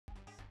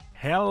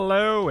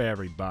Hello,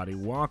 everybody.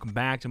 Welcome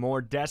back to more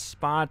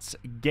Despot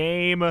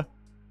Game.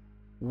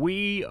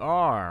 We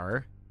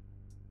are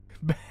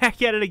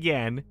back at it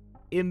again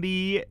in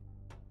the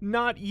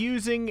not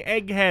using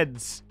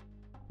eggheads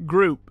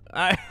group.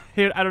 I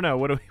don't know.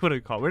 What do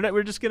we call it?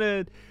 We're just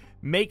going to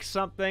make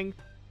something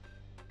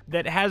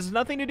that has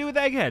nothing to do with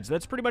eggheads.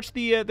 That's pretty much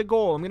the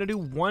goal. I'm going to do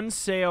one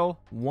sale,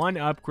 one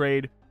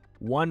upgrade,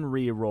 one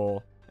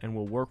reroll, and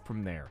we'll work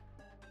from there.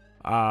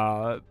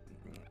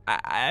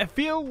 I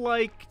feel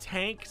like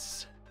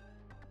tanks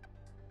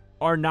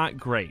are not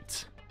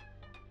great.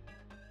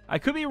 I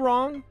could be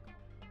wrong.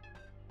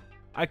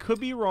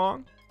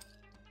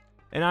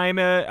 And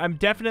I'm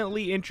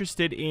definitely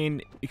interested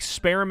in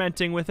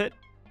experimenting with it.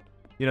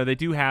 You know, they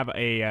do have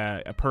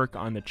a perk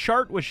on the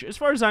chart, which, as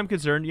far as I'm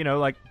concerned, you know,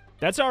 like,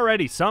 that's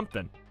already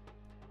something.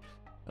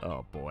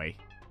 Oh, boy.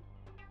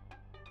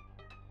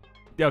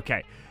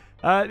 Okay.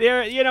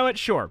 There, you know what?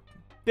 Sure.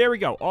 There we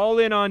go. All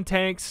in on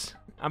tanks.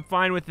 I'm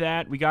fine with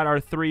that. We got our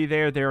 3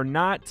 there. They're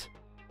not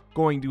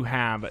going to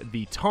have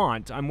the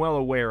taunt. I'm well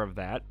aware of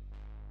that.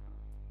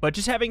 But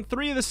just having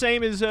 3 of the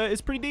same is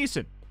pretty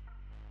decent.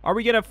 Are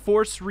we going to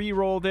force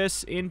reroll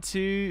this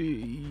into...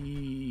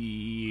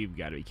 You've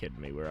got to be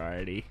kidding me. We're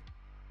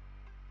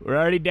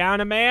already down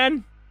a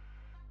man?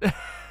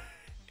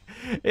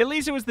 At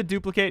least it was the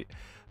duplicate.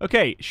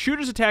 Okay,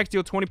 shooter's attacks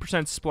deal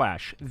 20%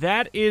 splash.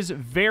 That is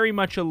very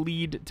much a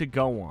lead to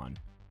go on.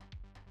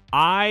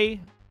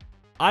 I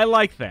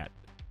like that.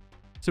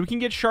 So we can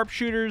get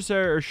sharpshooters,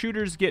 or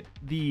shooters get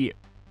the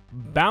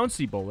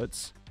bouncy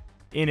bullets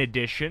in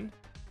addition.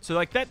 So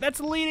like that's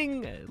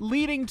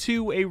leading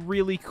to a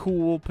really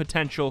cool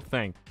potential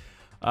thing.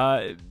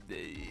 The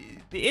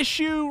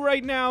issue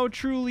right now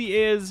truly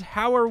is,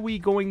 how are we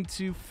going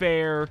to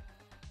fare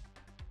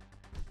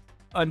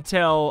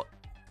until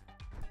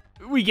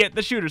we get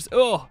the shooters?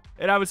 Oh,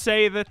 and I would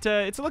say that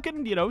it's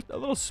looking, you know, a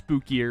little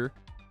spookier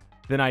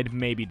than I'd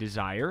maybe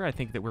desire. I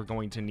think that we're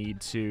going to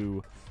need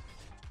to...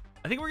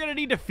 I think we're going to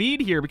need to feed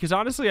here, because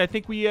honestly, I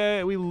think we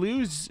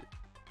lose.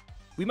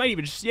 We might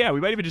even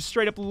just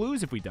straight up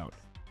lose if we don't.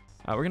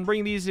 We're going to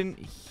bring these in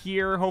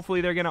here.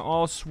 Hopefully, they're going to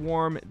all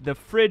swarm the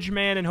fridge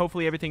man, and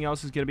hopefully everything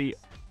else is going to be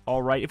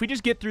all right. If we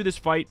just get through this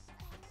fight,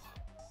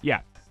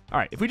 yeah. All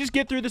right, if we just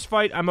get through this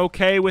fight, I'm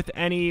okay with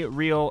any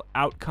real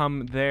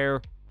outcome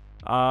there.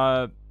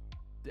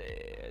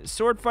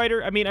 Sword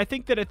fighter, I mean, I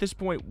think that at this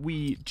point,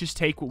 we just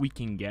take what we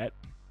can get.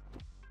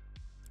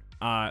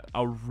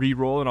 I'll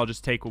re-roll, and I'll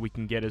just take what we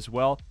can get as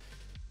well.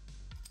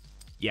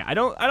 Yeah, I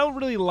don't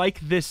really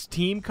like this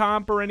team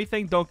comp or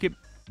anything. Don't get...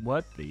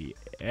 What the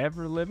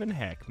ever-living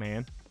heck,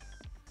 man?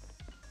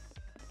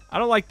 I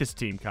don't like this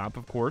team comp,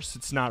 of course.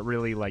 It's not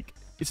really, like...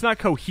 It's not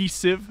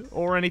cohesive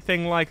or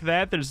anything like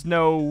that. There's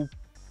no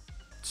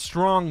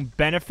strong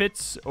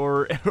benefits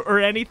or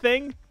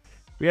anything.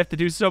 We have to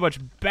do so much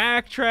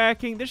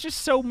backtracking. There's just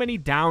so many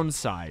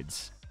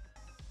downsides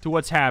to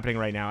what's happening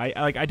right now.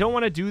 I don't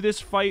want to do this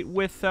fight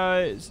with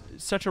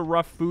such a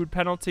rough food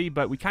penalty,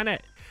 but we kind of...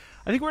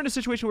 I think we're in a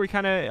situation where we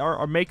kind of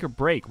are make or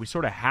break. We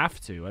sort of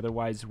have to.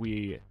 Otherwise,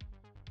 we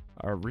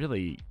are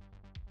really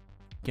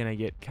going to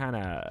get kind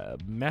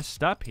of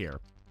messed up here.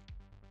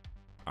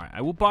 All right,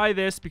 I will buy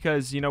this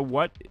because, you know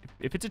what?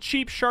 If it's a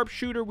cheap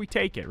sharpshooter, we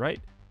take it,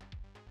 right?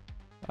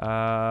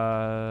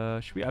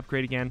 Should we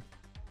upgrade again?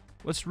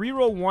 Let's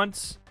reroll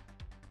once.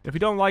 If we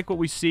don't like what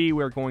we see,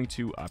 we're going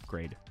to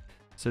upgrade,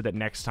 so that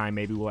next time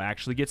maybe we'll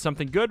actually get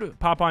something good.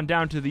 Pop on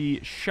down to the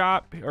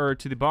shop, or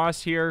to the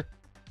boss here,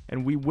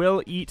 and we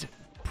will eat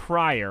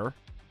prior,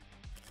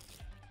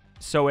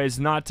 so as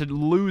not to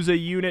lose a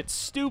unit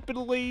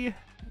stupidly.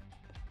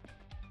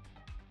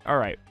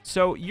 Alright,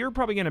 so you're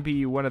probably going to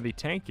be one of the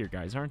tankier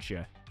guys, aren't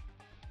you?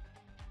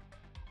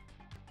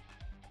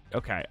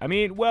 Okay, I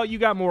mean, well, you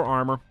got more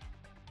armor.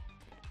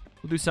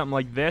 We'll do something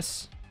like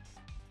this.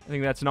 I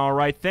think that's an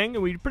alright thing,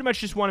 and we pretty much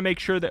just want to make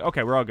sure that...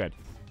 Okay, we're all good.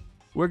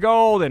 We're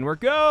golden. We're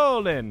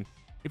golden.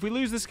 If we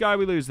lose this guy,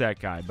 we lose that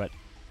guy. But,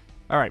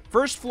 all right.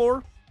 First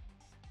floor.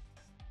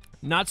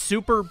 Not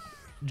super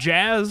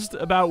jazzed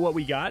about what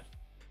we got.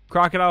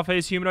 Crocodile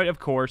face humanoid, of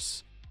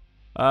course.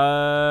 We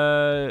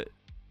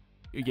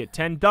get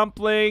 10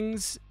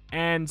 dumplings.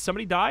 And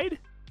somebody died?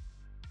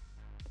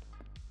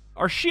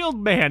 Our shield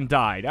man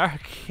died.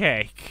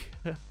 Okay.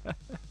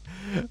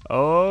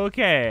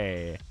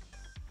 Okay.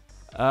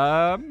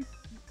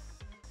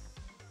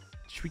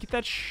 We get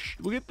that.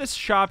 We'll get this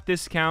shop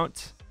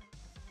discount,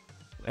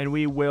 and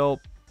we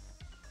will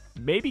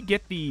maybe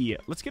get the.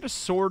 Let's get a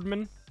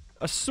swordman.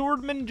 A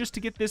swordman just to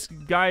get this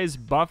guy's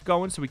buff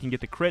going, so we can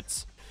get the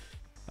crits.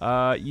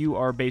 You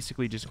are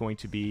basically just going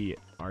to be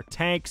our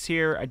tanks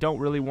here. I don't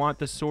really want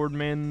the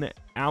swordman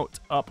out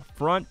up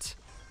front.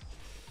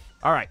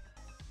 All right,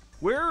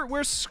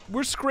 we're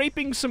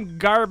scraping some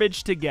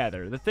garbage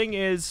together. The thing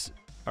is,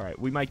 all right,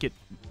 we might get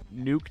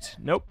nuked.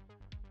 Nope.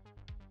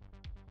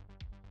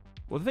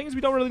 Well, the thing is,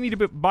 we don't really need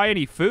to buy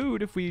any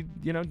food if we,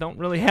 you know, don't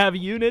really have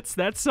units.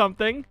 That's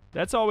something.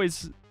 That's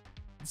always...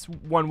 It's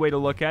one way to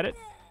look at it.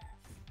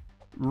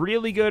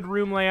 Really good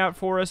room layout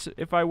for us,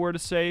 if I were to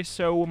say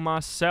so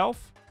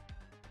myself.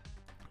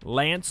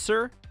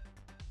 Lancer.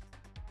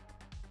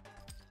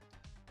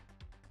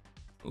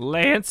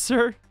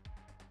 Lancer.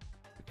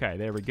 Okay,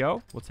 there we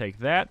go. We'll take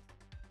that.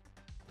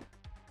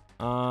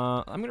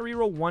 I'm going to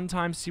reroll one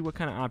time, see what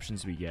kind of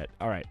options we get.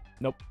 All right.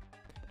 Nope.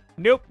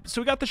 Nope. So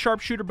we got the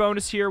sharpshooter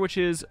bonus here, which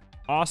is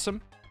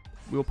awesome.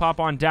 We'll pop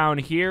on down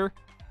here.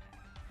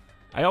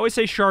 I always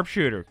say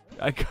sharpshooter.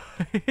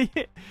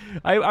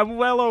 I'm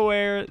well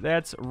aware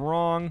that's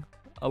wrong.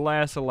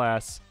 Alas,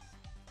 alas.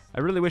 I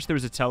really wish there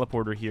was a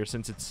teleporter here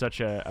since it's such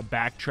a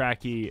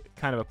backtracky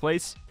kind of a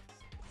place.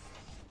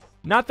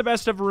 Not the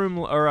best of room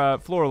or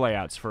floor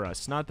layouts for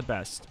us. Not the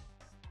best.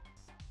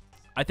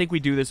 I think we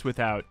do this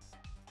without...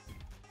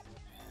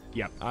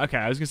 Yep. Okay,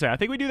 I was going to say, I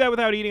think we do that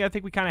without eating. I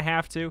think we kind of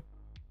have to.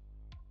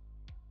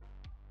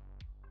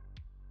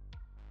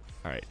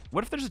 All right.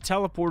 What if there's a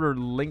teleporter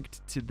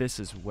linked to this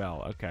as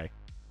well? Okay.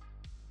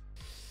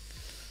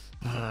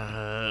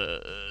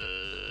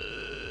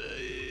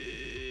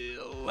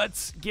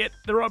 Let's get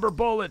the rubber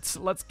bullets.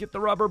 Let's get the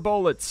rubber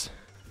bullets.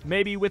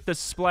 Maybe with the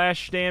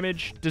splash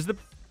damage. Does the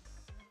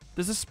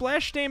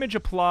splash damage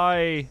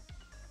apply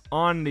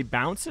on the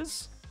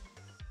bounces?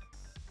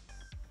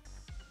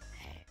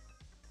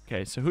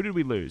 Okay, so who did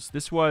we lose?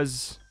 This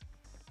was...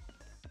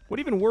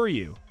 What even were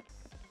you?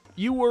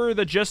 You were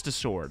the Justice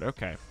Sword.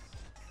 Okay.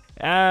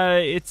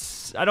 I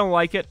don't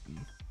like it.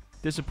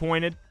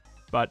 Disappointed,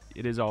 but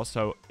it is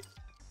also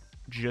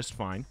just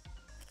fine.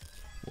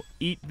 We'll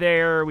eat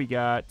there. We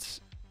got...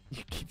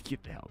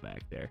 Get the hell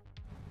back there.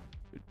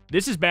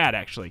 This is bad,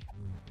 actually.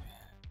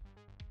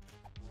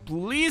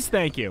 Please,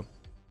 thank you.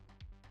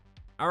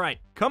 All right,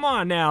 come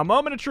on now.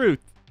 Moment of truth.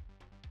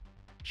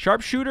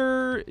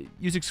 Sharpshooter,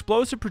 use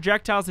explosive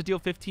projectiles that deal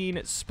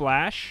 15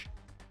 splash.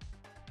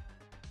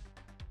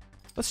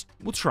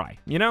 We'll try,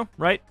 you know,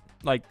 right?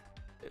 Like,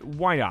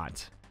 why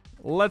not?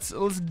 Let's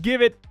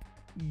give it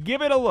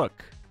a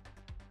look.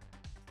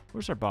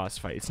 Where's our boss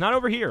fight? It's not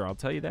over here, I'll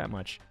tell you that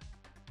much.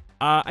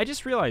 I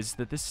just realized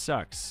that this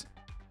sucks.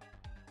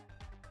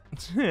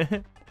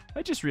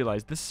 I just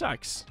realized this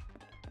sucks.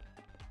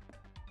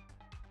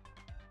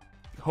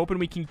 Hoping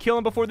we can kill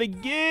them before they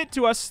get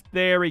to us.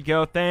 There we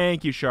go.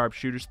 Thank you,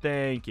 sharpshooters.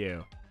 Thank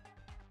you.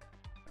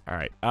 All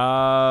right.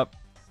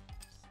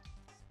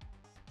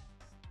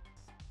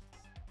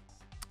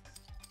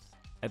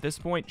 At this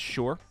point,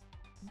 sure.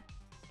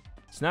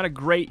 It's not a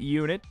great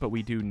unit, but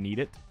we do need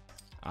it.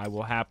 I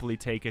will happily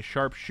take a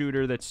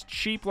sharpshooter that's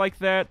cheap like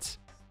that.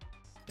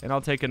 And I'll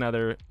take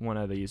another one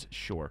of these,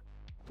 sure.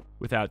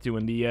 Without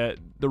doing the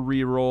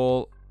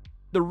reroll.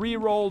 The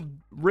reroll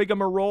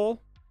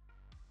rigmarole.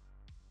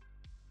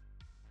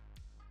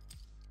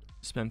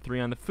 Spend 3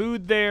 on the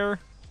food there.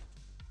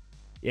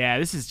 Yeah,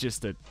 this is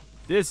just a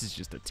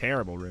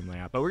terrible room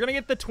layout. But we're gonna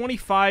get the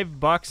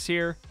 $25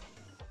 here.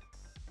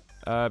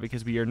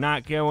 Because we are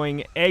not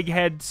going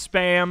egghead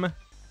spam.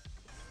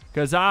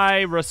 Because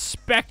I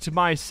respect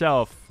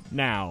myself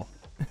now.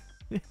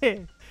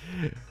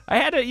 I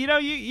had to, you know,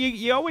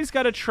 you always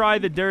got to try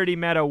the dirty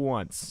meta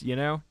once, you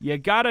know? You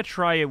got to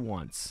try it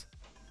once.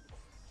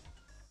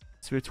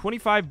 So we have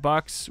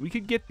 $25. We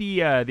could get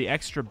the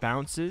extra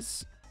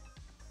bounces.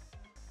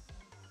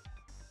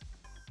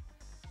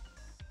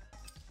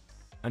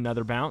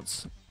 Another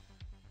bounce.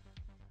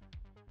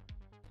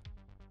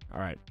 All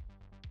right.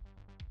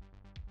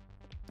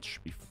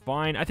 Should be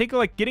fine. I think,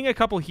 like, getting a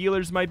couple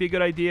healers might be a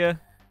good idea.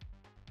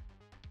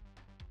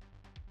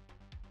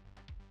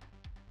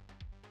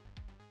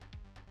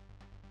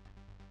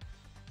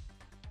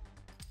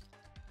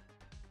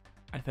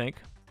 I think.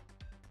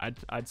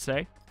 I'd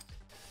say.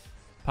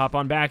 Pop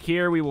on back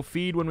here. We will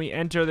feed when we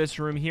enter this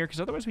room here,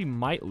 because otherwise we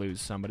might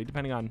lose somebody,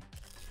 depending on...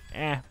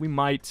 we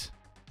might.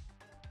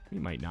 We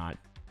might not.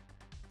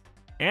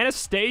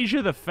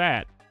 Anastasia the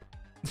Fat.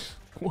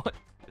 What?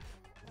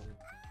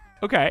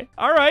 Okay.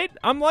 All right.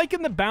 I'm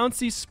liking the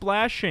bouncy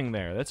splashing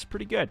there. That's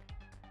pretty good.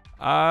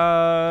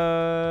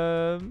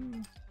 Yeah,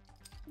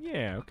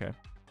 okay.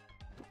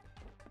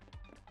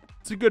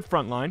 It's a good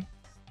front line.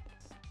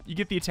 You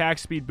get the attack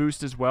speed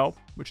boost as well,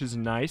 which is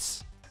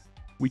nice.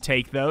 We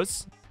take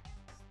those.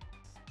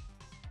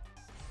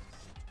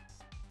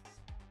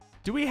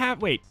 Do we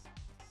have... Wait.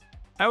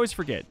 I always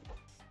forget.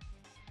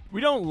 We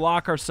don't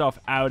lock ourselves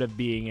out of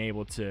being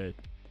able to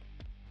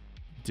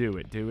do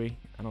it, do we?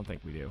 I don't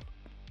think we do.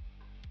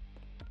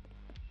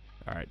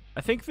 All right.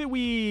 I think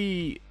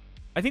we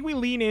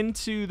lean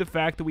into the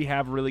fact that we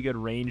have really good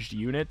ranged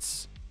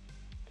units.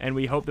 And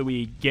we hope that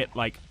we get,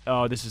 like...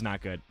 Oh, this is not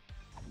good.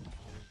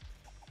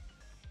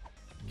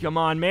 Come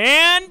on,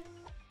 man!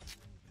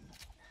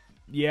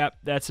 Yep,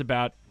 that's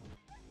about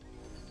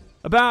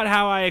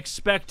how I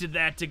expected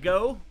that to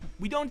go.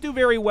 We don't do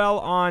very well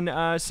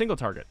on single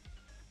target.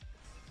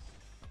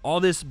 All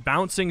this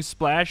bouncing,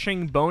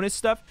 splashing, bonus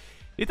stuff,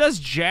 it does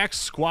jack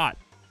squat.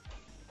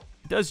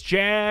 It does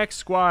jack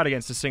squat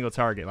against a single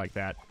target like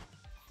that.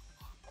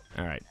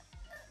 All right.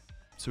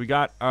 So we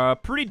got a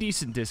pretty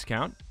decent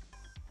discount.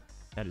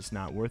 That is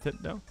not worth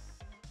it, though.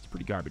 It's a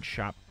pretty garbage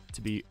shop,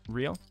 to be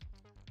real.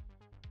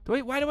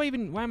 Wait, why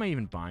am I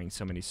even buying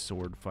so many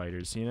sword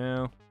fighters, you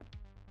know?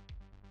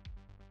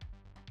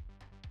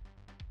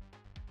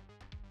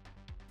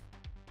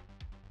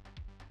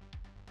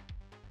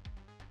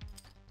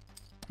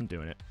 I'm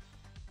doing it.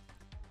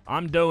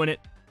 I'm doing it.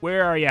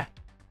 Where are you?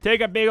 Take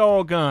a big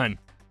old gun.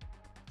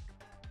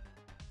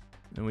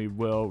 And we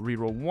will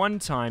reroll 1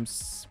 time,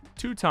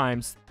 2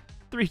 times,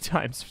 3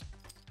 times.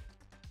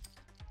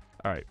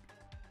 All right.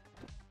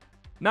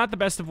 Not the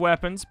best of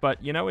weapons,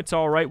 but, you know, it's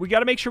all right. We got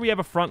to make sure we have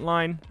a front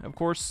line, of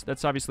course.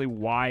 That's obviously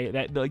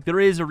why. Like, there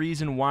is a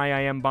reason why I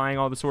am buying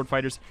all the sword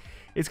fighters.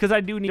 It's because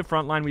I do need a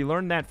front line. We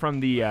learned that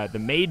from the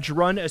mage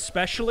run,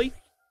 especially.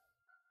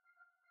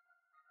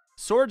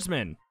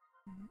 Swordsman.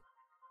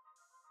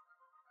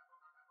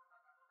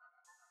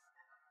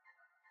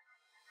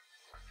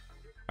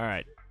 All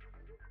right.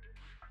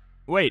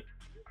 Wait.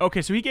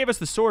 Okay, so he gave us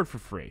the sword for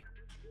free.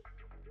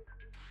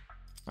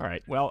 All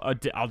right. Well,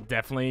 I'll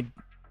definitely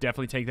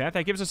take that.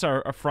 That gives us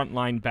our front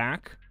line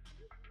back.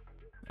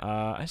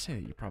 I say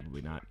that you're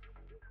probably not.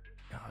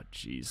 Oh,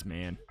 jeez,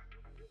 man.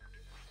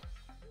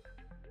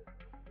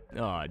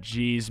 Oh,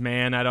 jeez,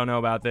 man. I don't know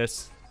about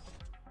this.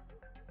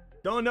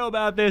 Don't know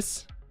about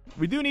this.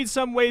 We do need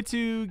some way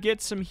to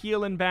get some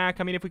healing back.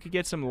 I mean, if we could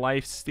get some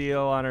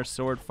lifesteal on our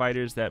sword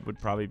fighters, that would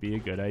probably be a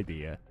good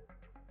idea.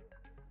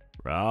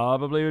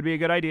 Probably would be a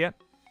good idea.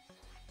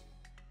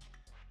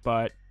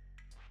 But,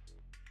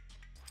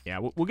 yeah,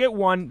 we'll get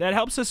one. That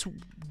helps us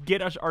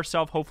get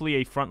ourselves, hopefully,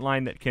 a front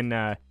line that can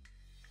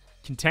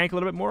tank a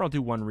little bit more. I'll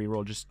do 1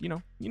 reroll. Just, you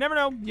know, you never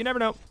know. You never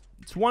know.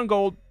 It's 1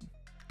 gold.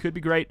 Could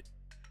be great.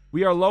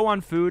 We are low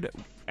on food.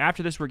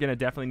 After this, we're going to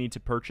definitely need to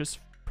purchase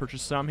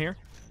some here.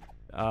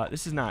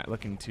 This is not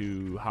looking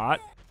too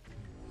hot.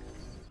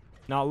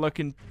 Not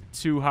looking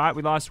too hot.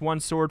 We lost 1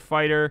 sword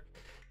fighter.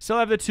 Still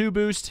have the 2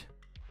 boost.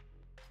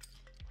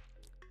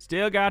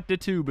 Still got the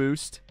 2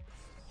 boost.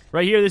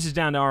 Right here, this is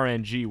down to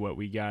RNG what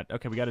we got.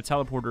 Okay, we got a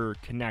teleporter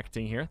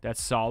connecting here.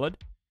 That's solid.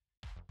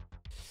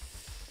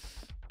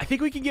 I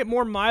think we can get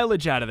more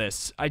mileage out of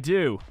this. I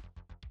do.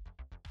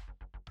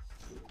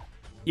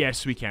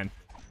 Yes, we can.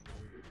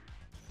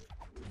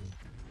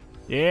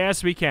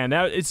 Yes, we can.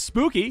 Now, it's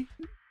spooky.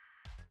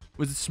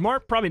 Was it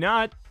smart? Probably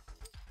not.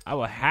 I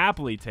will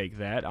happily take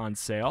that on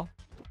sale.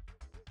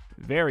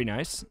 Very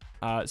nice.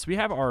 So we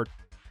have our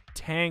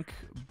tank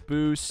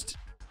boost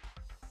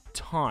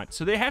taunt.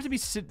 So they have to be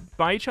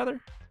by each other?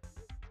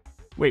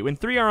 Wait, when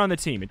 3 are on the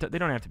team, they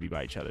don't have to be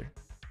by each other.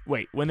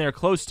 Wait, when they're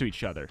close to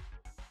each other.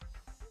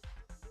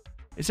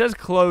 It says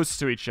close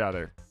to each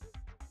other.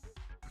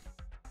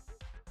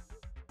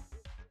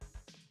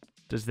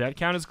 Does that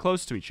count as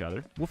close to each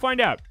other? We'll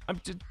find out.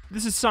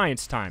 This is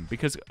science time,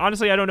 because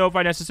honestly, I don't know if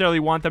I necessarily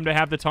want them to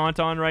have the taunt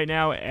on right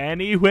now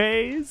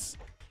anyways,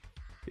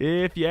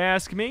 if you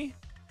ask me.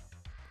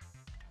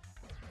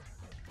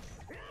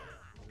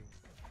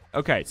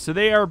 Okay, so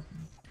they are,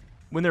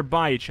 when they're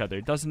by each other,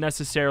 it doesn't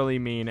necessarily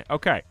mean,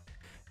 okay.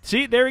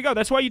 See, there we go.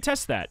 That's why you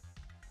test that.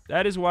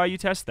 That is why you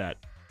test that.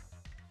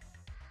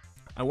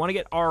 I want to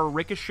get our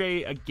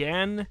ricochet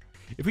again.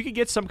 If we could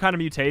get some kind of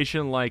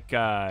mutation like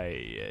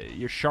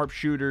your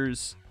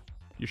sharpshooters,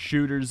 your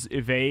shooters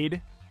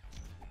evade,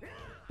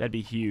 that'd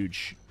be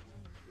huge.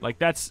 Like,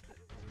 that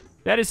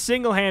is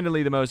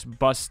single-handedly the most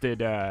busted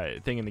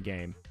thing in the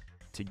game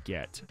to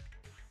get.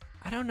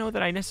 I don't know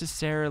that I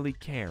necessarily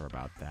care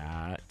about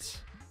that.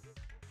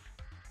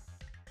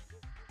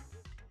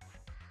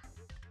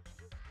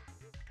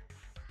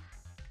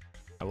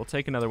 I will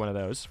take another one of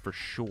those for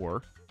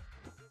sure.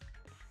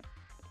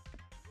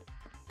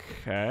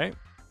 Okay.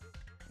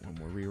 One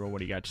more reroll. What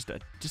do you got?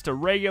 Just a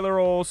regular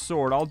old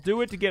sword. I'll do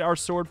it to get our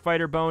sword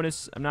fighter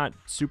bonus. I'm not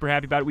super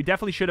happy about it. We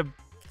definitely should have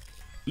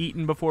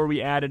eaten before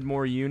we added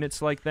more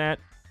units like that.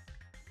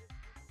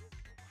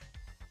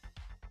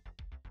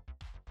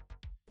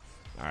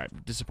 All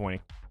right, disappointing.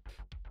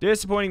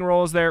 Disappointing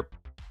rolls there.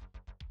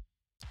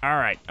 All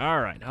right.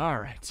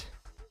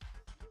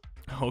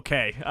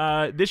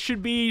 Okay, this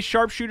should be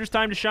sharpshooter's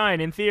time to shine,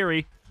 in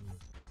theory.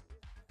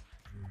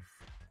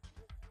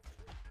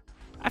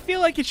 I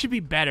feel like it should be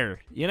better,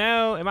 you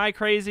know? Am I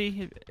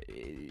crazy?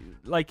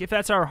 Like, if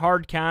that's our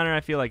hard counter, I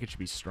feel like it should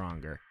be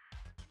stronger.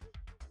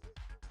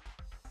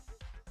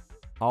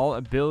 All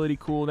ability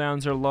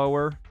cooldowns are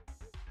lower.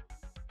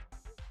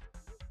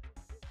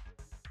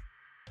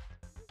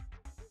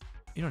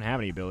 You don't have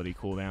any ability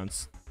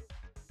cooldowns.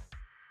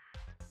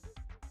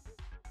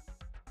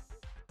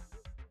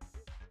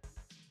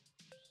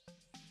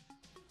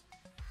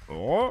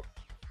 Oh.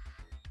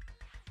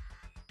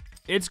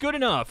 It's good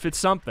enough. It's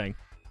something.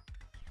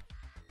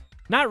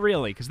 Not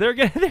really, because they're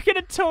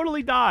gonna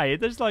totally die.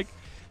 There's like,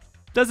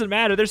 doesn't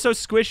matter. They're so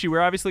squishy. We're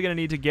obviously gonna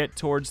need to get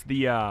towards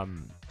the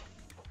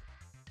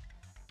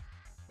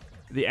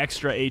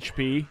extra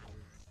HP.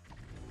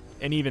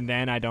 And even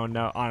then, I don't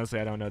know. Honestly,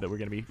 I don't know that we're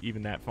gonna be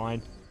even that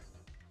fine.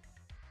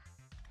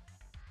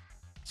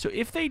 So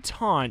if they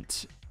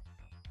taunt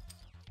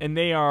and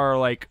they are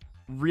like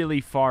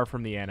really far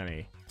from the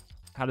enemy,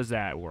 how does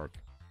that work?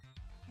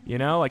 You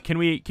know, like can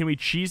we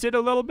cheese it a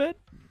little bit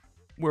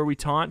where we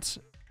taunt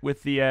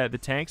with the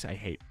tanks? I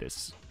hate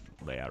this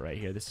layout right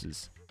here. This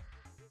is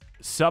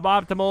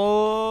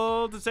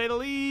suboptimal to say the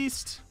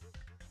least.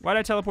 Why did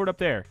I teleport up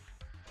there?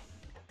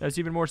 That's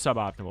even more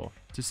suboptimal,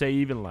 to say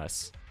even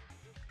less.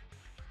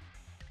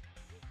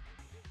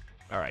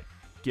 All right.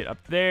 Get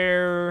up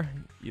there.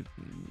 You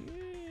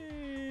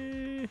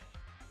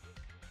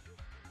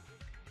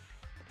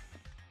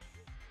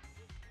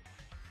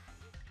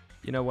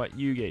know what?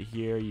 You get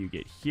here. You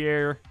get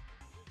here.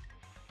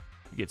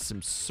 You get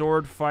some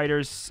sword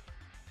fighters.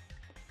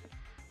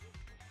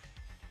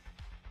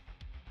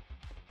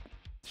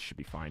 Should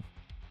be fine.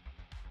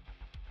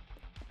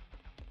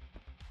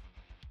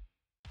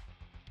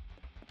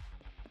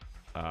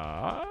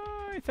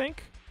 I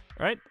think.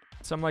 Right?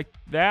 Something like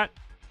that.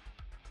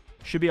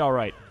 Should be all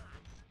right.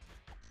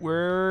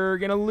 We're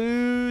going to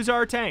lose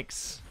our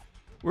tanks.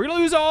 We're going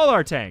to lose all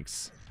our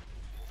tanks.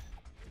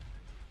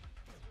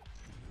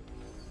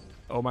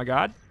 Oh my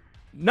god.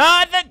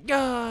 Not the...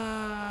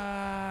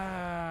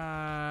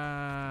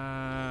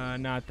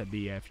 not the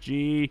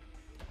BFG.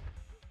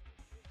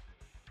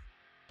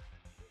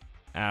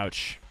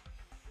 Ouch.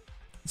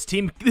 This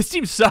team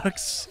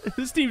sucks.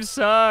 This team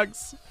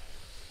sucks.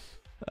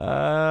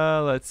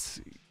 Let's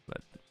see.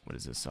 What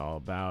is this all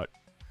about?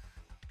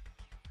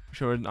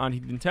 Short on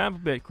Heathen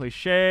Temple, bit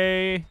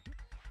cliche.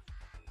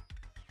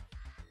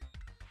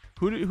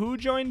 Who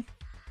joined?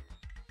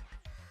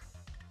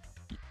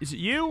 Is it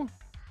you?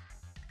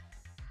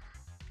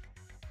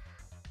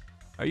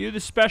 Are you the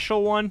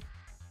special one?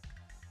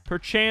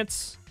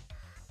 Perchance?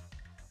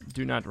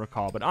 Do not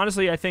recall. But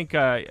honestly, I think,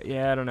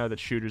 yeah, I don't know that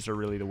shooters are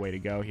really the way to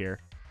go here.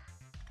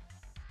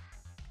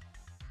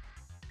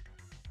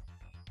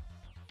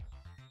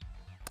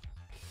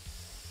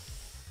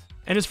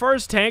 And as far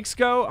as tanks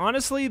go,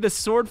 honestly, the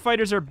sword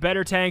fighters are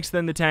better tanks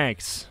than the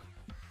tanks.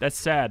 That's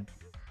sad.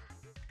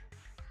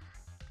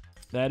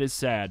 That is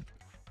sad.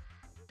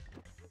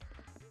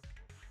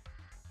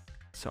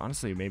 So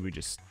honestly, maybe we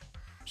just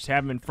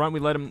have them in front.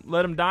 We let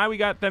them die. We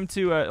got them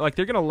to like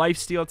they're gonna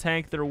lifesteal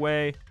tank their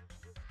way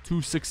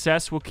to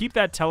success. We'll keep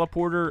that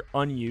teleporter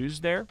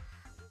unused there.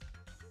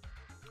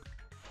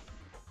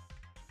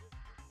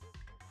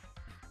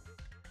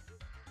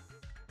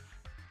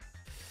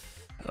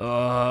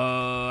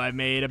 Oh, I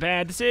made a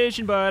bad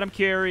decision, but I'm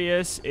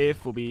curious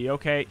if we'll be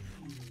okay.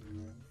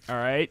 All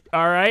right,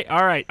 all right,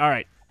 all right, all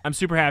right. I'm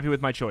super happy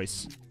with my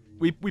choice.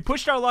 We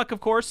pushed our luck, of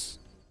course.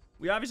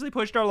 We obviously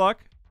pushed our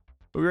luck.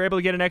 But we were able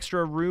to get an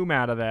extra room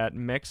out of that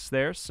mix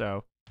there,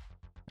 so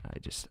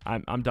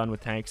I'm done with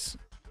tanks.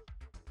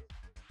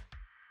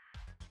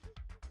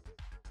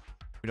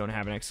 We don't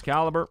have an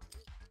Excalibur.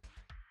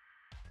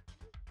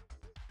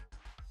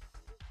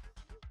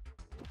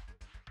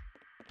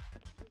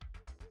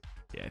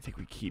 Yeah, I think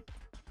we keep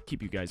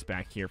you guys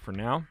back here for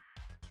now.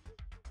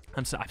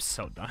 I'm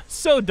so done.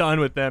 So done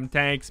with them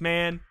tanks,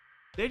 man.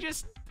 They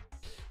just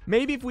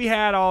maybe if we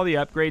had all the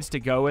upgrades to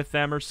go with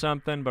them or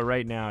something, but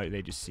right now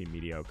they just seem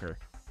mediocre.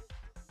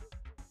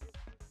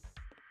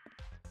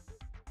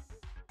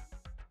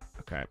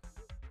 Okay.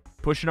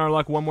 Pushing our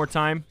luck one more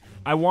time.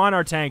 I want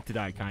our tank to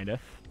die, kinda.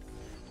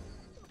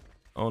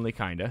 Only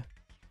kinda.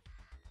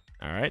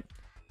 Alright.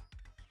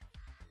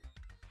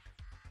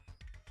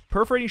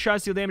 Perforating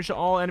shots deal damage to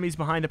all enemies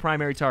behind the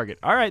primary target.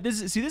 Alright,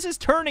 this is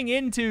turning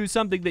into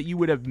something that you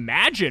would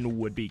imagine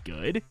would be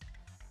good.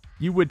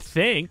 You would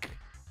think.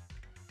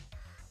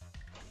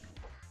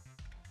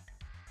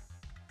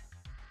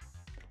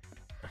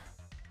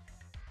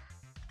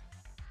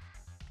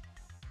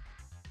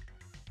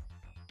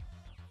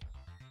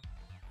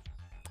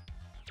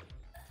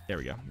 There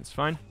we go. That's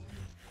fine.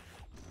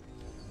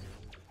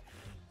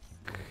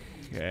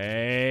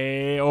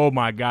 Okay. Oh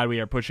my god, we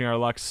are pushing our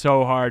luck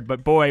so hard.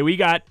 But boy, we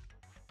got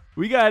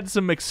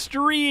some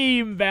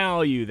extreme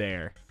value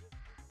there.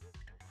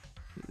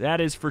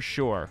 That is for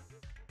sure.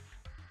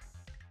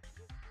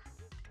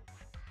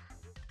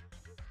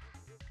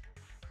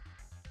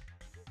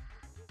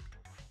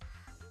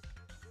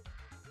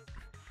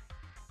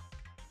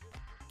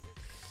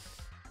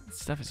 This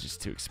stuff is just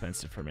too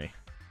expensive for me.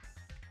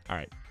 All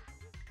right.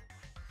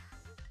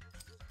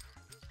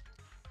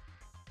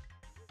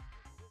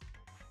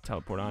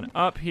 Teleport on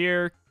up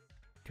here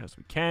because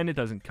we can. It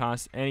doesn't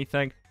cost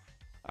anything.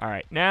 All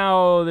right,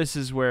 now this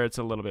is where it's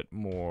a little bit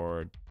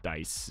more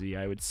dicey,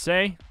 I would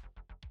say.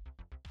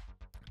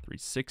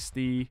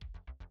 360.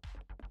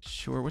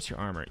 Sure. What's your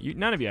armor?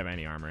 None of you have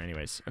any armor,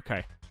 anyways.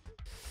 Okay.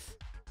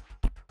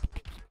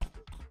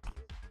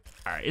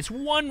 All right, it's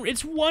one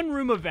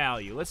room of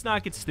value. Let's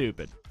not get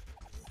stupid.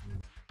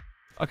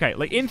 Okay,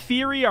 like in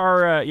theory,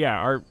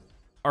 our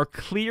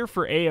clear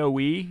for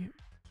AOE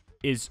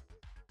is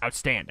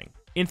outstanding.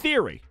 In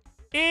theory.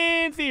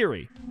 In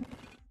theory.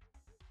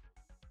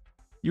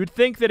 You would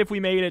think that if we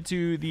made it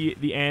to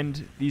the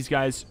end, these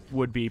guys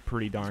would be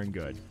pretty darn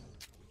good.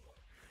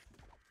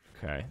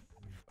 Okay.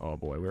 Oh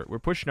boy, we're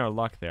pushing our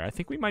luck there. I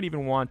think we might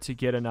even want to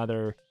get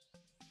another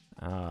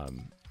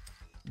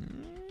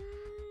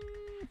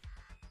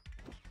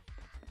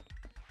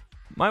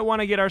might want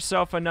to get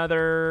ourselves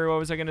another, what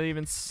was I going to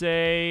even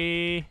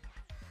say?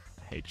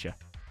 I hate you.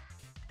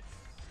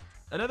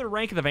 Another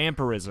rank of the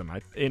vampirism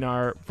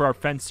for our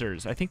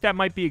fencers. I think that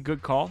might be a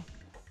good call.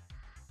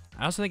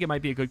 I also think it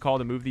might be a good call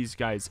to move these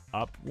guys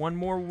up one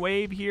more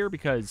wave here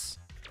because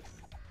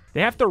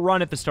they have to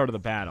run at the start of the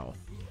battle.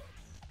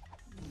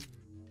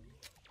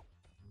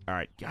 All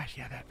right. Gosh,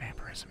 yeah, that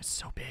vampirism is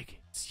so big.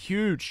 It's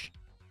huge.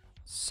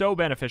 So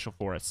beneficial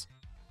for us.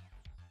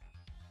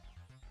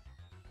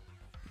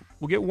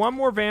 We'll get one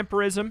more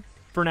vampirism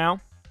for now.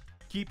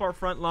 Keep our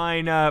front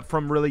line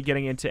from really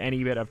getting into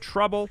any bit of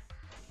trouble.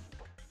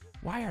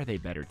 Why are they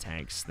better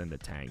tanks than the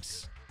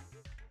tanks?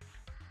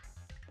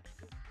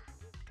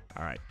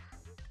 All right.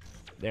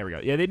 There we go.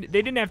 Yeah, they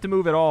didn't have to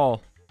move at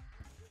all.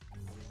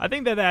 I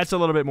think that that's a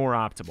little bit more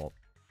optimal.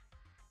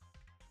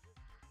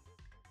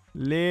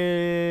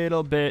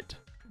 Little bit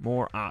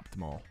more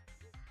optimal.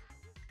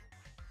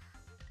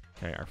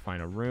 Okay, our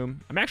final room.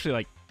 I'm actually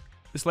like,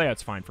 this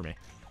layout's fine for me.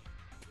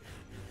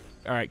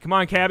 All right, come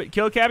on, cabbage.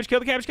 Kill the cabbage,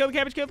 kill the cabbage, kill the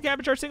cabbage, kill the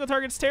cabbage. Our single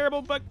target's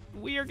terrible, but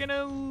we are going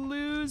to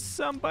lose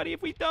somebody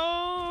if we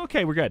don't.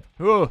 Okay, we're good.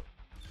 Ooh.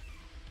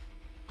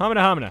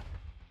 Humana, humana.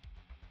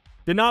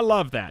 Did not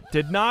love that.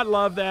 Did not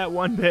love that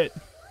one bit.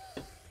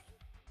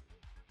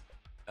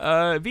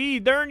 V,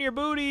 burn your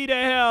booty to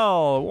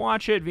hell.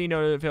 Watch it. V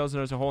fails to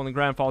notice a hole in the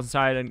ground, falls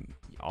inside, and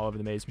all over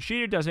the maze.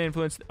 Machine doesn't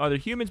influence other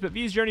humans, but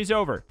V's journey's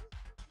over.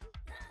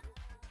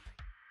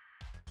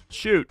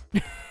 Shoot.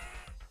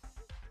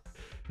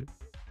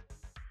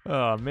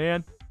 Oh,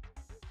 man.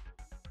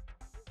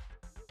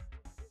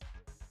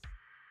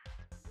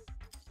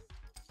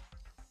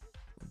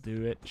 We'll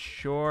do it.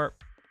 Sure.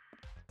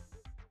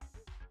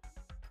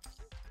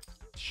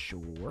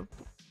 Sure.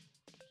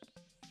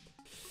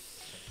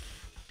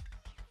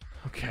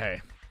 Okay.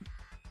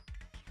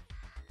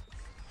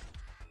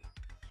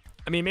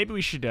 I mean, maybe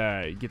we should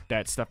get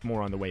that stuff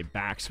more on the way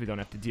back so we don't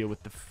have to deal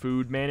with the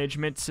food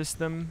management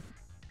system.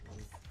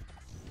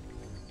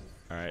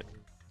 Alright.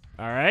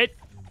 Alright.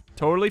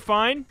 Totally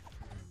fine.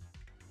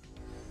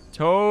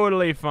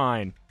 Totally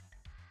fine.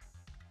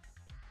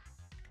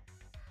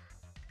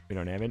 We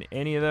don't have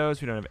any of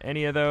those. We don't have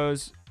any of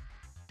those.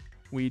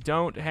 We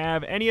don't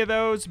have any of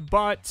those,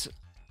 but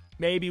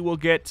maybe we'll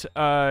get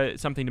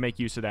something to make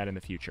use of that in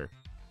the future.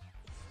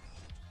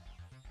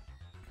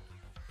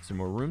 Some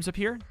more rooms up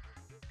here.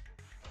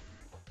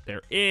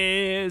 There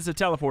is a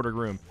teleporter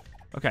room.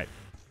 Okay.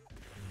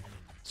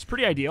 It's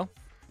pretty ideal.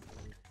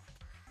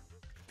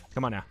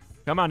 Come on now.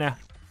 Come on now.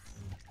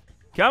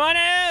 Come on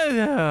now.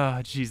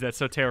 Oh, jeez, that's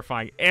so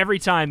terrifying. Every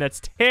time, that's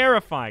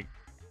terrifying.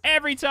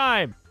 Every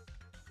time.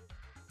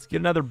 Let's get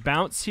another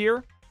bounce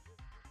here.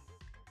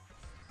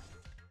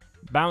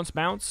 Bounce,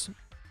 bounce.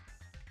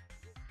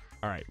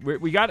 All right.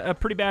 We got a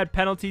pretty bad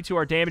penalty to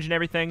our damage and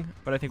everything,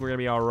 but I think we're going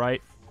to be all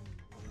right.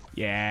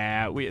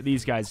 Yeah,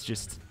 these guys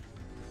just...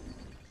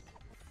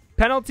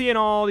 Penalty and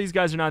all, these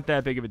guys are not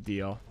that big of a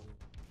deal.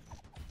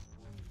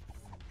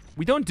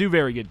 We don't do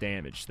very good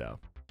damage, though.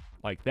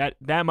 Like,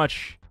 that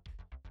much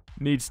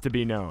needs to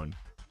be known.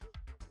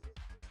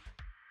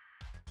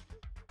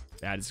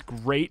 That is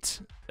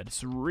great. That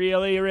is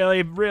really,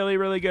 really, really,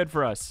 really good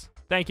for us.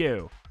 Thank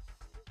you.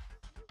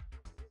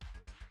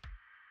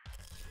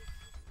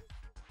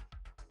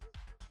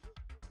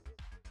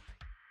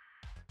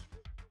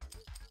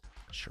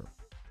 Sure.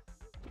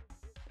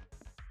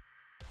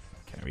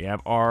 Okay, we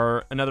have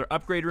another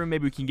upgrade room.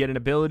 Maybe we can get an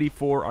ability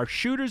for our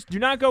shooters. Do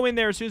not go in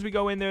there. As soon as we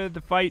go in there,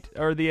 the fight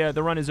or the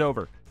run is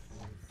over.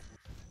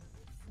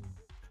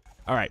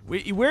 All right, we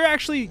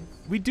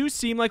do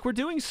seem like we're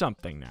doing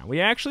something now. We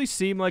actually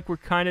seem like we're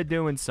kind of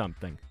doing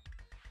something.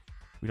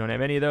 We don't have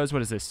any of those.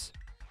 What is this?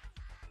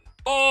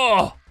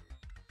 Oh!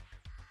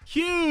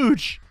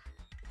 Huge!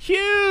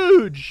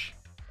 Huge!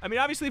 I mean,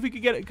 obviously, if we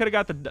could have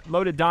got the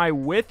loaded die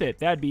with it,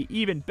 that'd be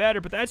even better,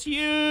 but that's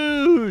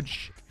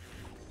huge!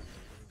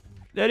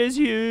 That is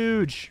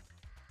huge.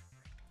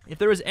 If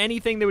there was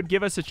anything that would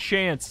give us a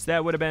chance,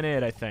 that would have been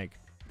it, I think.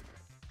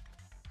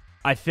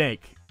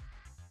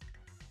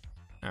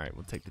 All right,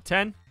 we'll take the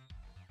 10.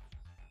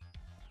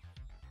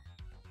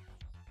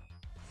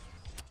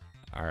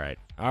 All right,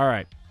 all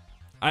right.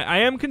 I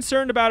am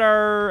concerned about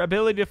our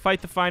ability to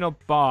fight the final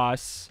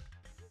boss.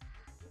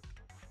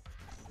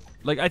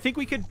 Like, I think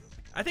we could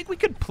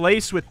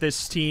place with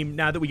this team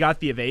now that we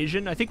got the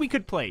evasion. I think we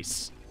could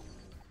place.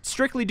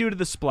 Strictly due to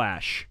the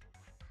splash.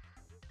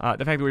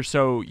 The fact that we're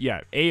so,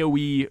 yeah,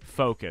 AoE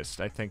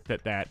focused. I think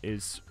that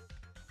is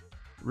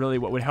really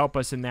what would help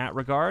us in that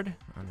regard.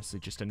 Honestly,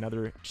 just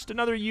another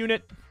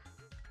unit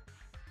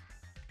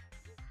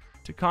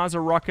to cause a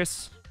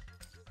ruckus.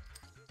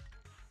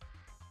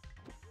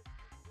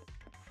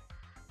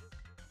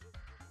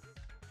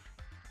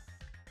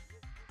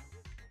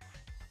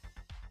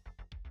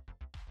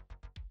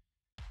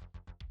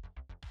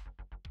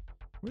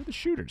 Where are the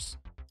shooters?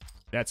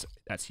 That's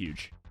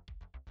huge.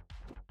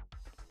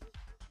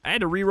 I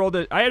had to reroll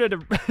to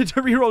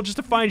reroll just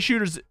to find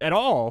shooters at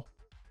all.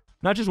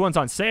 Not just ones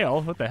on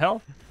sale. What the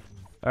hell?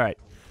 All right.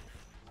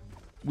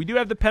 We do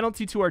have the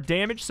penalty to our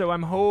damage, so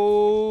I'm hoping...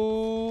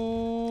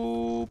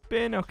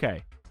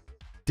 Okay.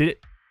 Did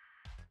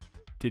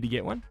he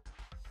get one?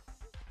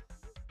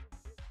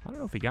 I don't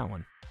know if he got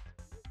one.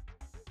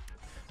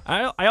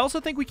 I also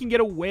think we can get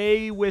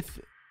away with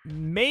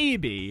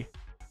maybe...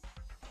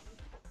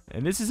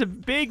 And this is a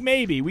big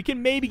maybe. We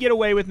can maybe get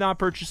away with not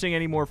purchasing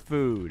any more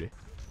food.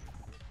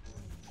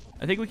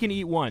 I think we can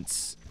eat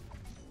once.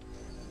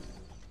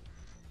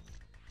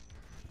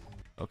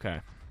 Okay.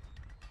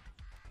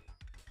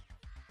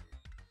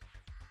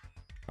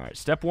 All right,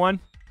 step 1.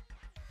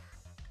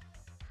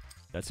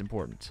 That's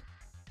important.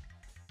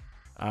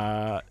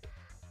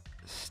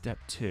 Step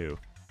 2.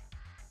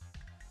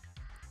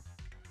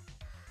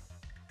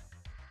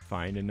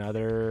 Find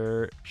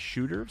another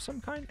shooter of some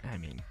kind? I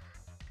mean...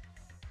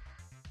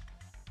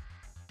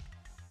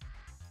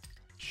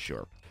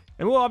 Sure.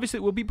 And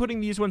we'll be putting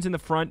these ones in the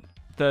front.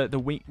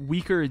 The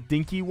weaker,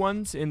 dinky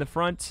ones in the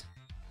front.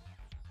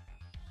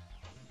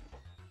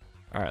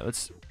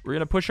 Alright, we're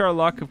gonna push our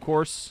luck, of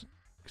course.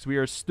 Because we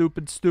are a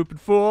stupid,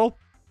 stupid fool.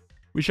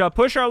 We shall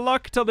push our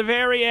luck till the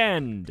very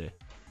end.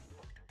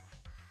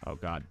 Oh,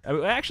 God.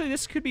 Actually,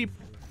 this could be...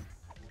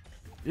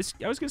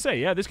 I was gonna say,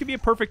 yeah, this could be a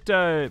perfect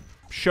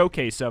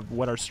showcase of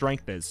what our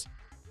strength is.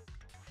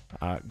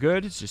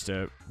 Good. It's just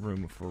a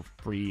room for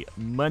free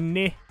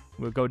money.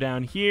 We'll go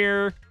down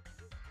here.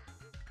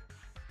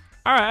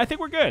 Alright, I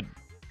think we're good.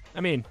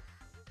 I mean,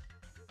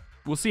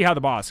 we'll see how the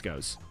boss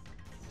goes.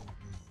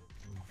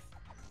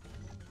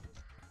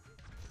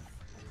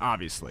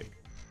 Obviously.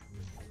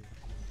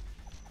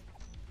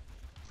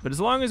 But as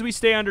long as we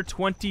stay under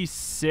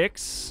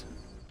 26,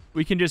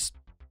 we can just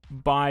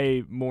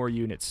buy more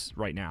units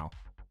right now.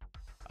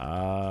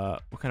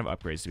 What kind of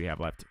upgrades do we have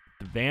left?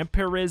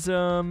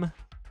 Vampirism.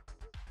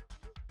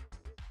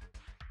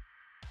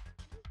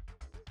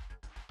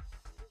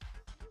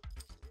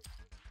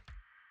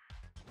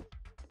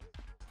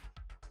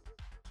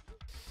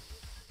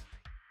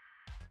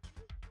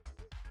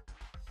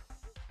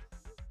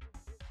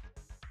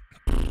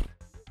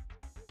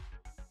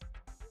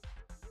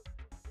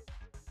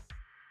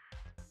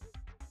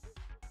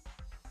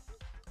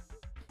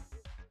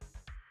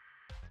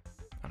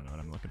 I don't know what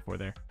I'm looking for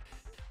there.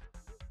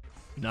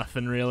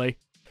 Nothing really.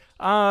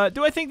 Do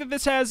I think that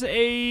this has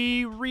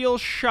a real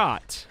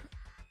shot?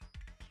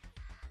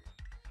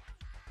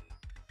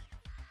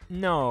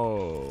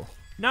 No,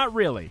 not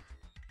really.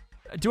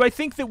 Do I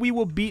think that we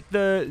will beat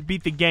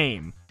the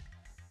game?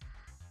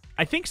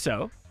 I think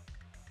so.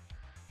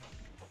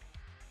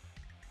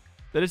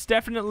 That it's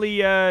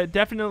definitely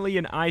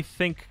an I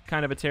think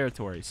kind of a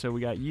territory. So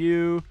we got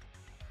you.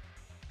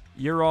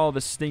 You're all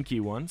the stinky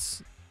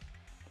ones.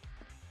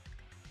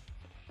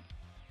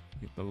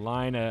 Get the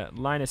line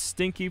of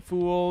stinky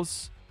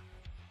fools.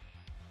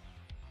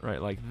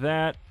 Right, like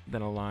that.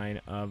 Then a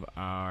line of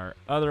our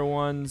other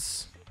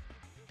ones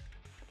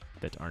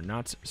that are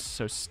not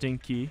so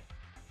stinky.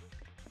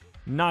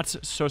 Not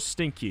so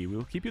stinky.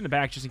 We'll keep you in the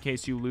back just in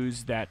case you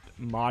lose that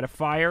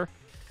modifier.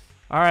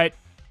 All right.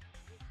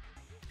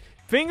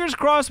 Fingers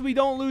crossed we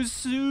don't lose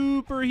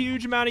super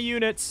huge amount of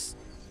units.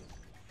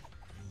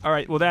 All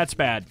right, well, that's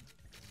bad.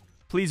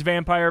 Please,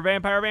 vampire,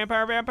 vampire,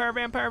 vampire, vampire,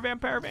 vampire,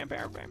 vampire,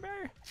 vampire,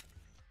 vampire.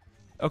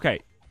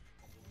 Okay.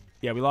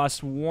 Yeah, we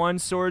lost one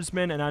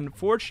swordsman, and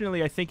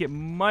unfortunately, I think it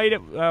might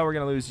have... Oh, we're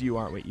going to lose you,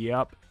 aren't we?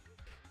 Yep.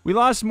 We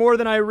lost more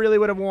than I really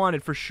would have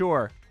wanted, for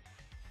sure.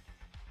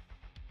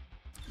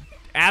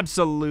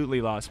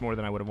 Absolutely lost more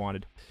than I would have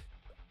wanted.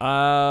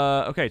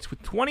 Okay, it's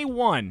with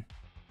 21.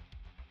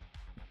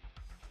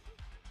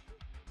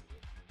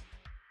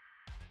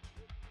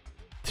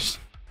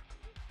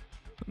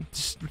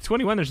 Just with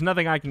 21, there's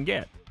nothing I can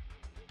get.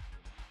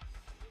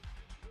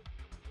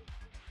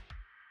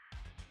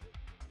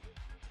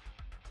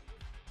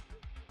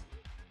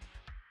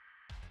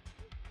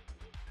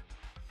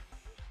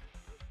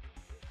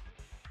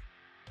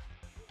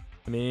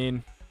 I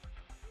mean,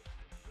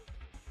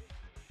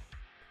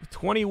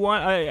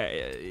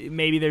 21.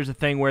 Maybe there's a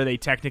thing where they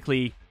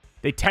technically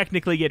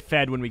get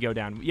fed when we go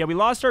down. Yeah, we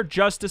lost our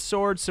Justice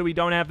Sword, so we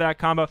don't have that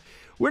combo.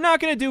 We're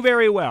not going to do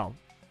very well.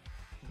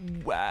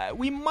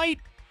 We might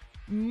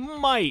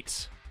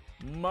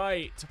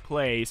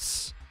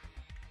place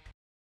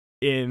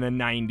in the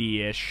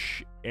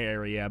 90-ish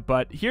area.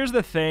 But here's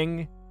the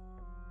thing.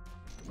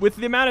 With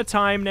the amount of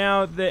time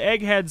now, the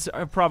eggheads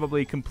are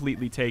probably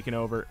completely taken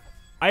over.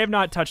 I have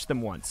not touched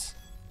them once.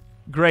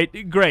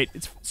 Great, great.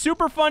 It's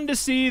super fun to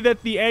see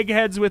that the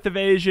eggheads with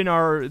evasion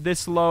are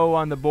this low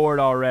on the board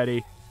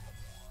already.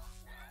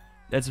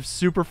 That's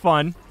super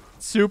fun.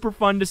 Super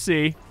fun to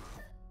see.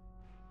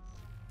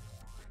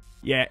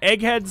 Yeah,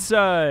 eggheads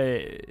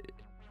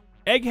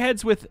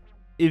with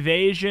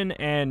evasion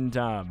and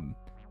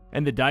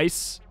the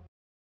dice.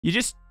 You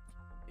just...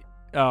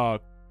 Oh,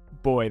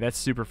 boy, that's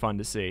super fun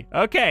to see.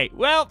 Okay,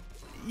 well,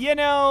 you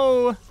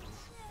know...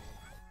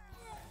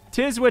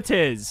 'Tis what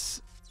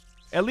 'tis.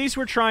 At least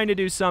we're trying to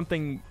do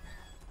something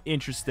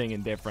interesting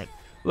and different.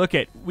 Look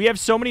at, we have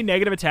so many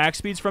negative attack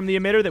speeds from the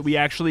emitter that we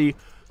actually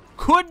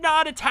could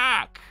not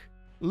attack.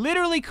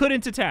 Literally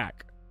couldn't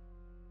attack.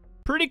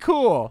 Pretty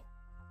cool.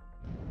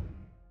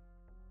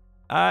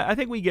 I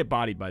think we get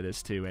bodied by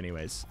this too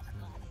anyways.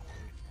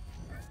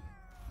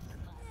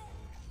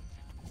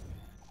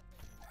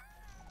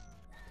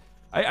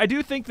 I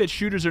do think that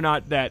shooters are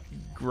not that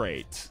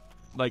great.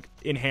 Like,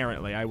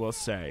 inherently, I will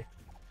say.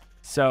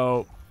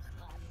 So,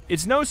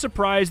 it's no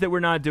surprise that we're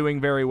not doing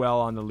very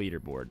well on the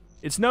leaderboard.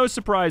 It's no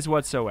surprise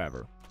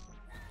whatsoever.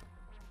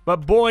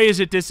 But boy, is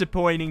it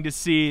disappointing to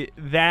see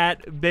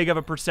that big of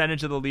a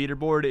percentage of the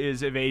leaderboard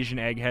is evasion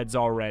eggheads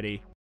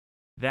already.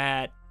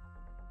 That...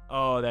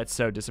 Oh, that's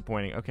so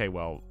disappointing. Okay,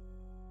 well...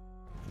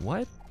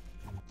 What?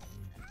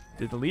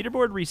 Did the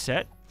leaderboard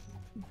reset?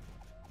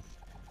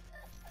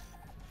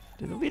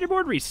 Did the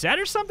leaderboard reset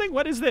or something?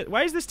 What is that?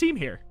 Why is this team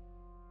here?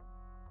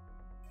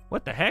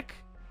 What the heck?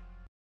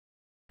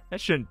 That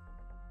shouldn't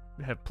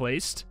have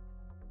placed.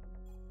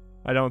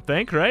 I don't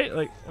think, right?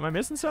 Like, am I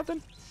missing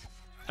something?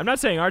 I'm not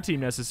saying our team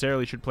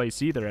necessarily should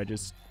place either. I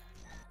just...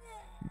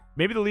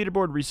 Maybe the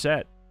leaderboard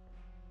reset.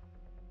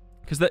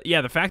 Because,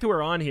 the fact that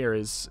we're on here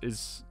is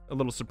a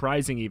little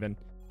surprising even.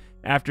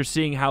 After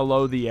seeing how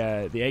low the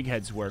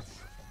eggheads were.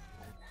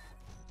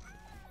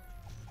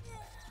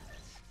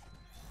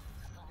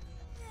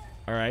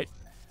 Alright.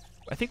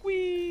 I think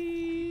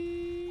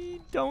we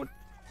don't...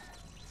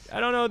 I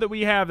don't know that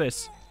we have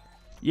this.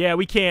 Yeah,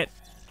 we can't.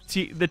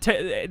 See,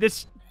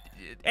 this...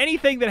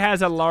 Anything that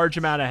has a large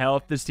amount of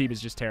health, this team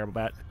is just terrible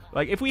at.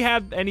 Like, if we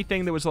had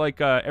anything that was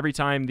like, every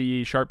time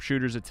the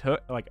sharpshooters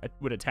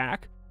would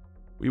attack,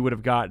 we would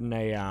have gotten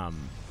a,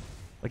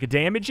 like a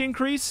damage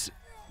increase.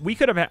 We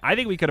could have I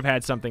think we could have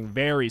had something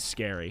very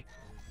scary.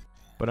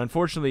 But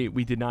unfortunately,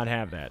 we did not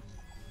have that.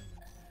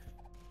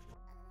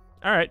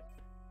 Alright.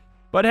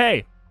 But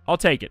hey, I'll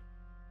take it.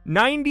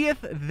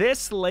 90th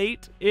this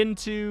late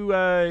into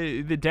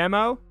the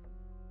demo,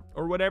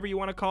 or whatever you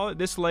want to call it,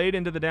 this late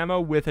into the demo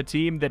with a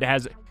team that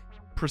has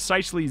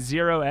precisely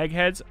 0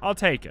 eggheads, I'll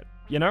take it,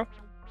 you know?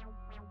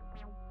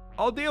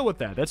 I'll deal with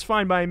that. That's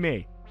fine by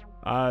me.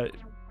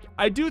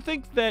 I do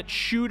think that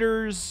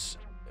shooters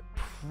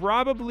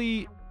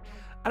probably...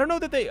 I don't know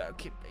that they...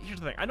 Okay, here's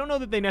the thing. I don't know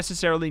that they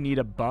necessarily need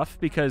a buff,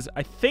 because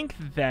I think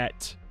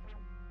that...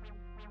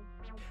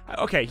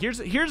 Okay,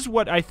 here's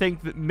what I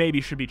think that maybe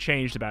should be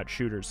changed about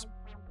shooters.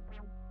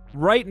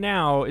 Right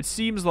now, it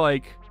seems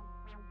like,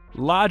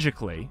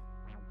 logically,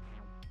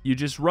 you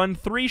just run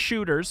 3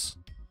 shooters,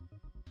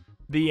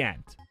 the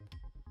end.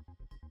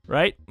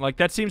 Right? Like,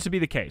 that seems to be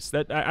the case.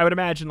 That I would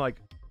imagine, like,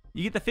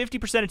 you get the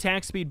 50%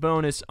 attack speed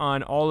bonus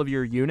on all of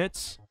your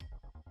units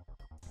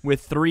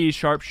with 3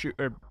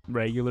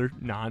 regular,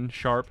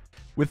 non-sharp,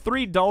 with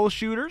 3 dull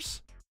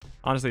shooters.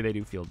 Honestly, they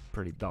do feel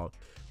pretty dull.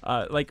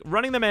 Like,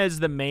 running them as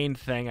the main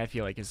thing, I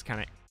feel like, is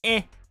kind of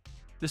eh.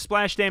 The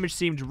splash damage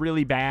seemed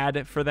really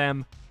bad for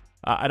them.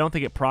 I don't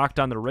think it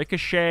procced on the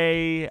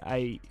ricochet.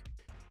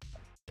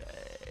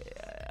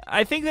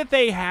 I think that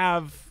they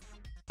have...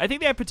 I think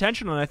they have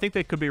potential, and I think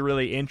they could be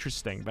really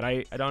interesting, but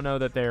I don't know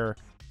that they're...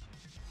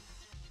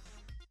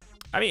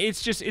 I mean,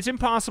 it's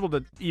impossible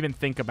to even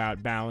think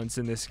about balance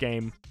in this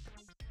game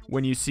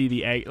when you see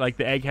the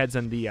eggheads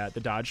and the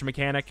dodge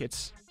mechanic.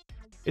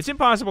 It's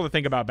impossible to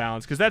think about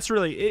balance, because that's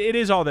really it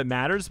is all that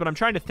matters. But I'm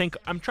trying to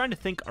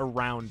think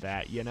around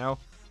that, you know.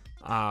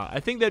 I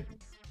think that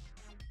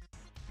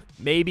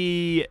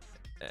maybe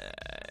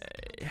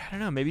I don't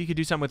know. Maybe you could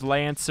do something with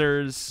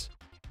lancers,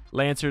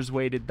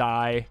 weighted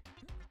die,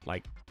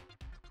 like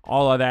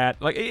all of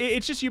that. Like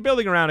it's just you're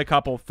building around a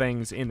couple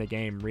things in the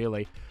game,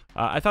 really.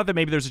 I thought that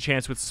maybe there's a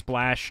chance with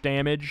splash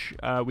damage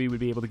we would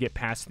be able to get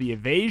past the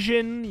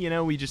evasion. You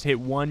know, we just hit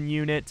 1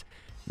 unit.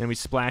 Then we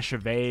splash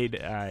evade,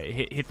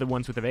 hit the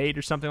ones with evade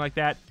or something like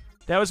that.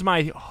 That was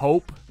my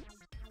hope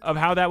of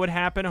how that would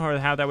happen or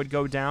how that would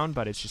go down,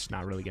 but it's just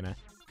not really gonna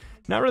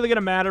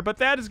matter. But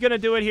that is gonna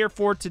do it here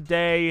for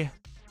today.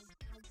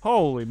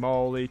 Holy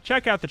moly!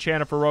 Check out the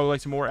channel for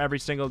roguelikes and more every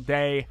single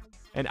day,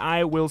 and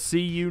I will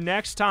see you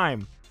next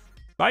time.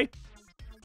 Bye.